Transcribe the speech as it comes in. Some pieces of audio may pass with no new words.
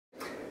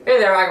Hey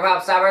there,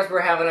 Rocketpopstoppers. We're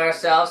having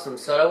ourselves some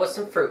soda with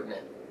some fruit in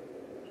it.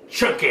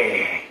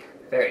 Chunky!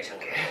 Very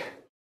chunky.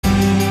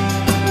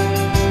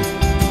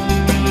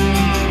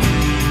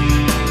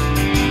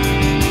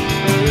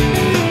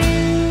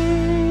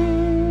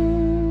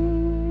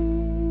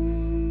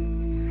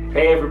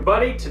 Hey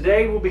everybody,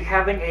 today we'll be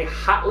having a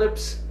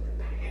Hotlips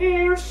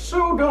Pear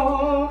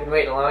soda. Been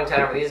waiting a long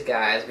time for these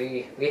guys.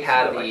 We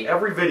had Like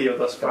every video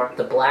thus far.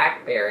 the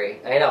blackberry.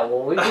 I know.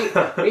 Well,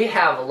 we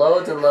have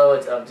loads and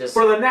loads of just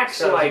For the next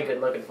sodas you've been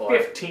looking for.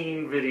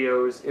 15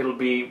 videos, it'll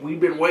be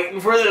we've been waiting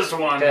for this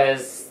one.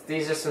 Because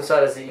these are some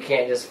sodas that you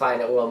can't just find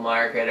at Will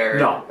Market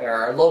or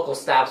our local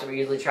stops. We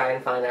usually try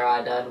and find our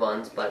odd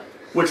ones, but.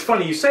 Which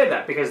funny you say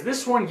that because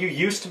this one you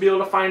used to be able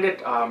to find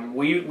it.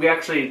 We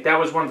actually that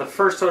was one of the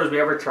first sodas we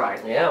ever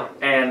tried. Yeah.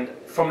 And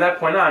from that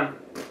point on,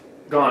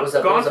 gone. It was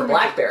a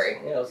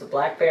blackberry. Yeah, it was a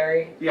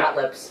blackberry. Yeah.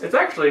 Hotlips. It's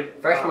actually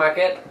Fresh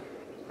Market.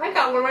 I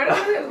got one right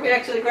over here. Let me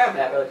actually grab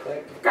that really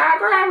quick. Gotta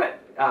grab it.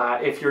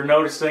 If you're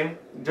noticing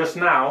just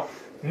now,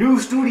 new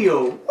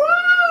studio.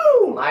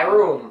 Woo! My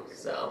room.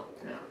 So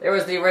there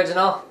was the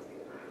original.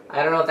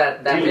 I don't know if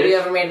that video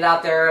ever made it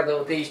out there.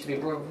 They used to be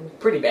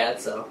pretty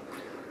bad. So.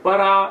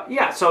 But,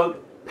 yeah, so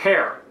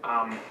Pear.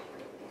 A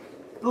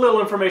little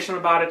information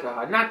about it.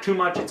 Not too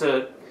much. It's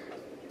a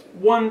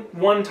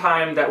one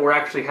time that we're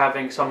actually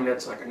having something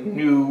that's like a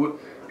new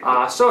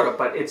soda.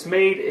 But it's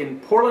made in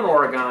Portland,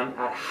 Oregon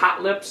at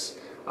Hotlips.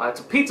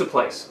 It's a pizza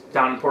place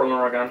down in Portland,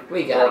 Oregon.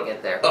 We gotta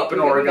get there. Up in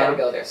Oregon. We gotta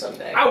go there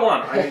someday. I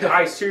want to.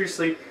 I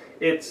seriously,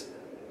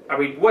 I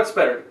mean, what's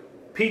better?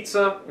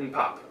 Pizza and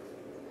pop.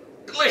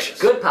 Delicious.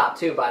 Good pop,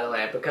 too, by the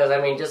way. Because,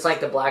 I mean, just like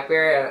the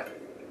blackberry...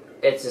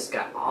 It's just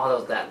got all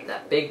those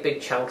that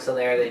big chunks in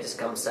there. They just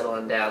come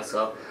settling down.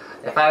 So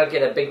if I would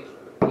get a big,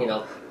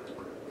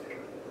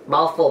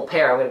 mouthful of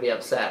pear, I'm gonna be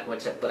upset.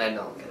 But I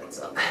know I'll get it.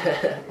 So.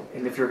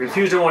 And if you're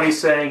confused on what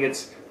he's saying,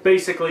 it's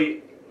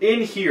basically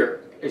in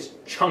here is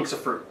chunks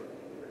of fruit.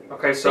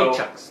 Okay, so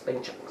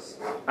big chunks.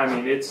 I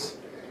mean, it's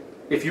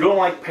if you don't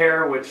like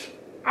pear, which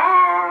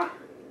I'm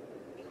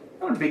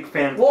a big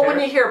fan of pear. Well, when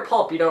you hear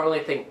pulp, you don't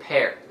really think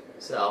pear.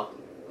 So.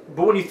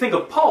 But when you think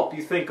of pulp,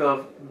 you think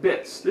of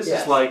bits. This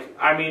is like,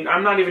 I mean,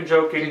 I'm not even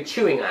joking. You're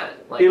chewing on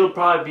it. Like, it'll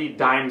probably be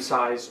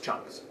dime-sized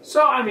chunks.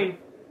 So, I mean,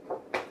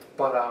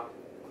 but,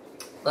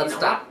 let's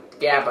stop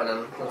gabbing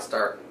and let's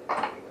start.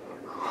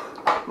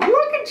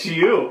 Look at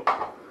you.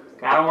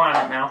 Gotta want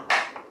it now.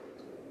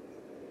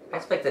 I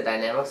expect the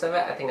dynamics of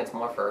it. I think it's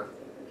more for...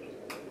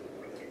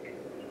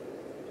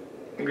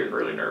 I'm getting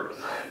really nervous.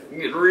 I'm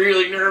getting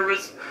really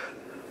nervous.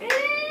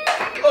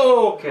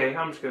 Oh, okay.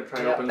 I'm just going to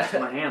try to open this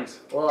with my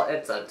hands. Well,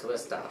 it's a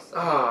twist off. So.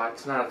 Ah,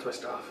 it's not a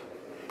twist off.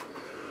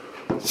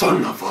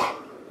 Son of a...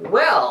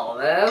 Well,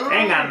 then...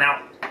 Hang on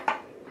now.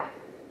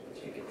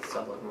 You get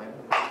some of my...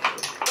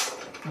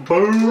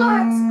 Boom!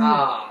 What?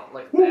 Oh,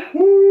 look at that.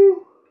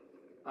 Woo-hoo.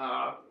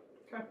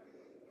 Okay.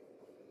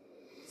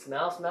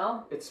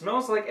 Smell? It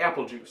smells like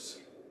apple juice.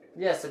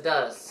 Yes, it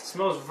does. It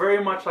smells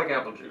very much like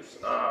apple juice.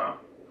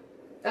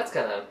 That's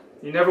kind of...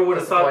 You never would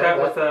have thought that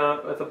with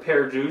a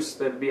pear juice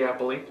that'd be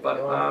appley, but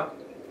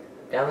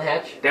down the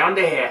hatch. Down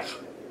the hatch.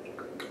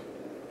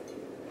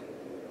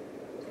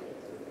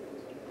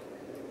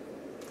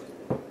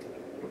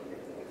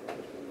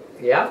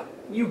 Yeah.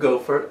 You go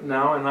for it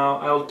now, and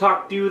I'll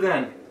talk to you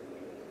then.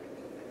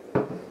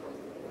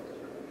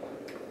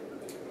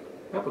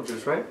 Apple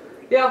juice, right?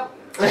 Yeah.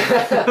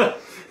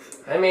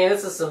 I mean,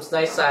 this is some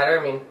nice cider.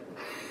 I mean,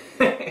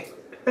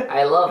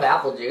 I love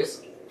apple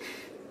juice.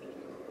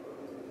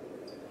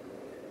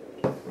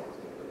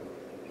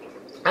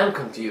 I'm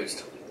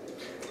confused.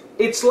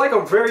 It's like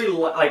a very,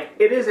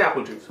 it is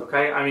apple juice,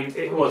 okay? I mean,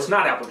 well, it's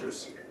not apple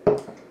juice.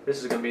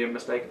 This is going to be a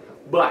mistake.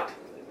 But,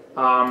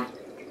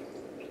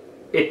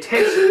 it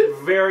tastes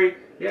very,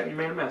 yeah, you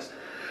made a mess.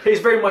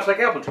 Tastes very much like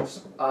apple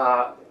juice.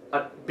 A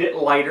bit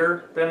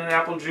lighter than an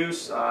apple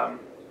juice. What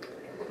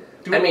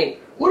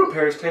do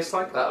pears taste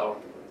like? Uh-oh.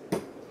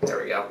 There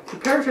we go. Do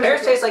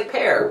pears taste like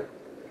pear.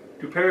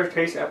 Do pears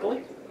taste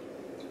appley?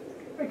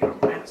 Making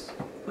a mess.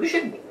 We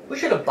should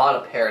have bought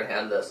a pear and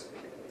had this.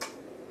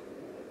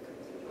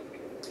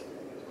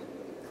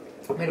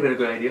 Might have been a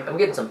good idea. I'm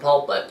getting some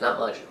pulp, but not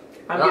much.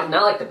 Not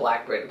like the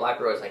blackberry. The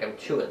blackberry is like I'm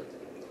chewing.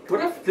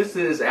 What if this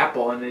is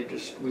apple and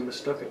we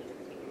mistook it?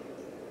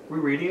 Are we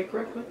reading it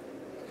correctly?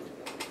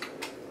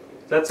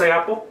 Does that say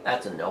apple?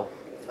 That's a no.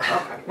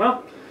 Okay.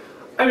 Well,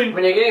 I mean,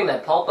 when you're getting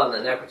that pulp on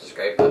the neck, which is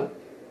great, but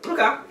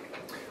okay.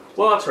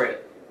 Well, let's rate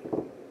it.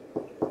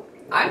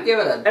 I'd give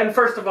it a. And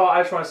first of all,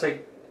 I just want to say,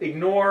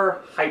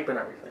 ignore hype and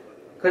everything,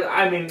 because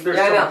I mean, there's.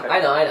 Yeah,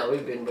 I know.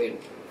 We've been waiting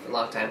for a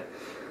long time.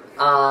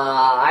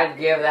 I'd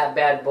give that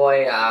bad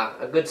boy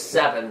a good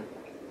 7.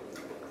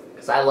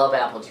 Because I love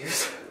apple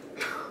juice.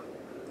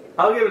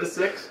 I'll give it a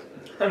 6.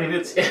 I mean,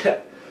 it's...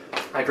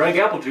 I drank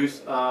apple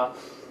juice.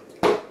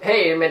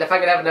 Hey, man, if I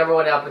could have number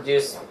 1 apple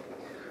juice,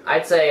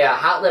 I'd say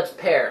Hotlips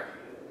Pear.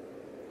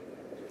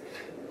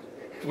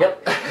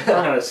 Yep. I'm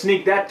going to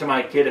sneak that to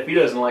my kid if he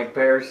doesn't like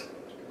pears.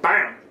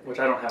 Bam! Which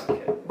I don't have a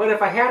kid. But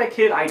if I had a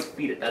kid, I'd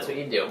feed it. That's what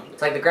you do.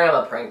 It's like the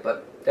grandma prank,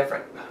 but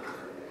different.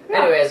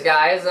 Yeah. Anyways,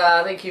 guys,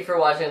 thank you for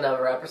watching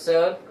another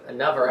episode.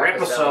 Another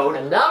episode.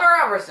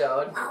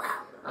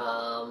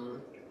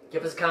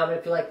 Give us a comment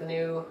if you like the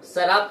new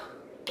setup.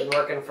 Been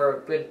working for a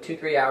good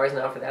 2-3 hours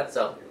now for that,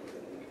 so.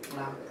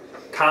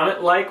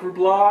 Comment, like,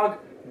 reblog,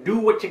 do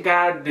what you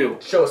gotta do.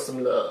 Show us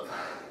some love.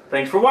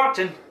 Thanks for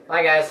watching.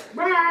 Bye, guys.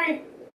 Bye.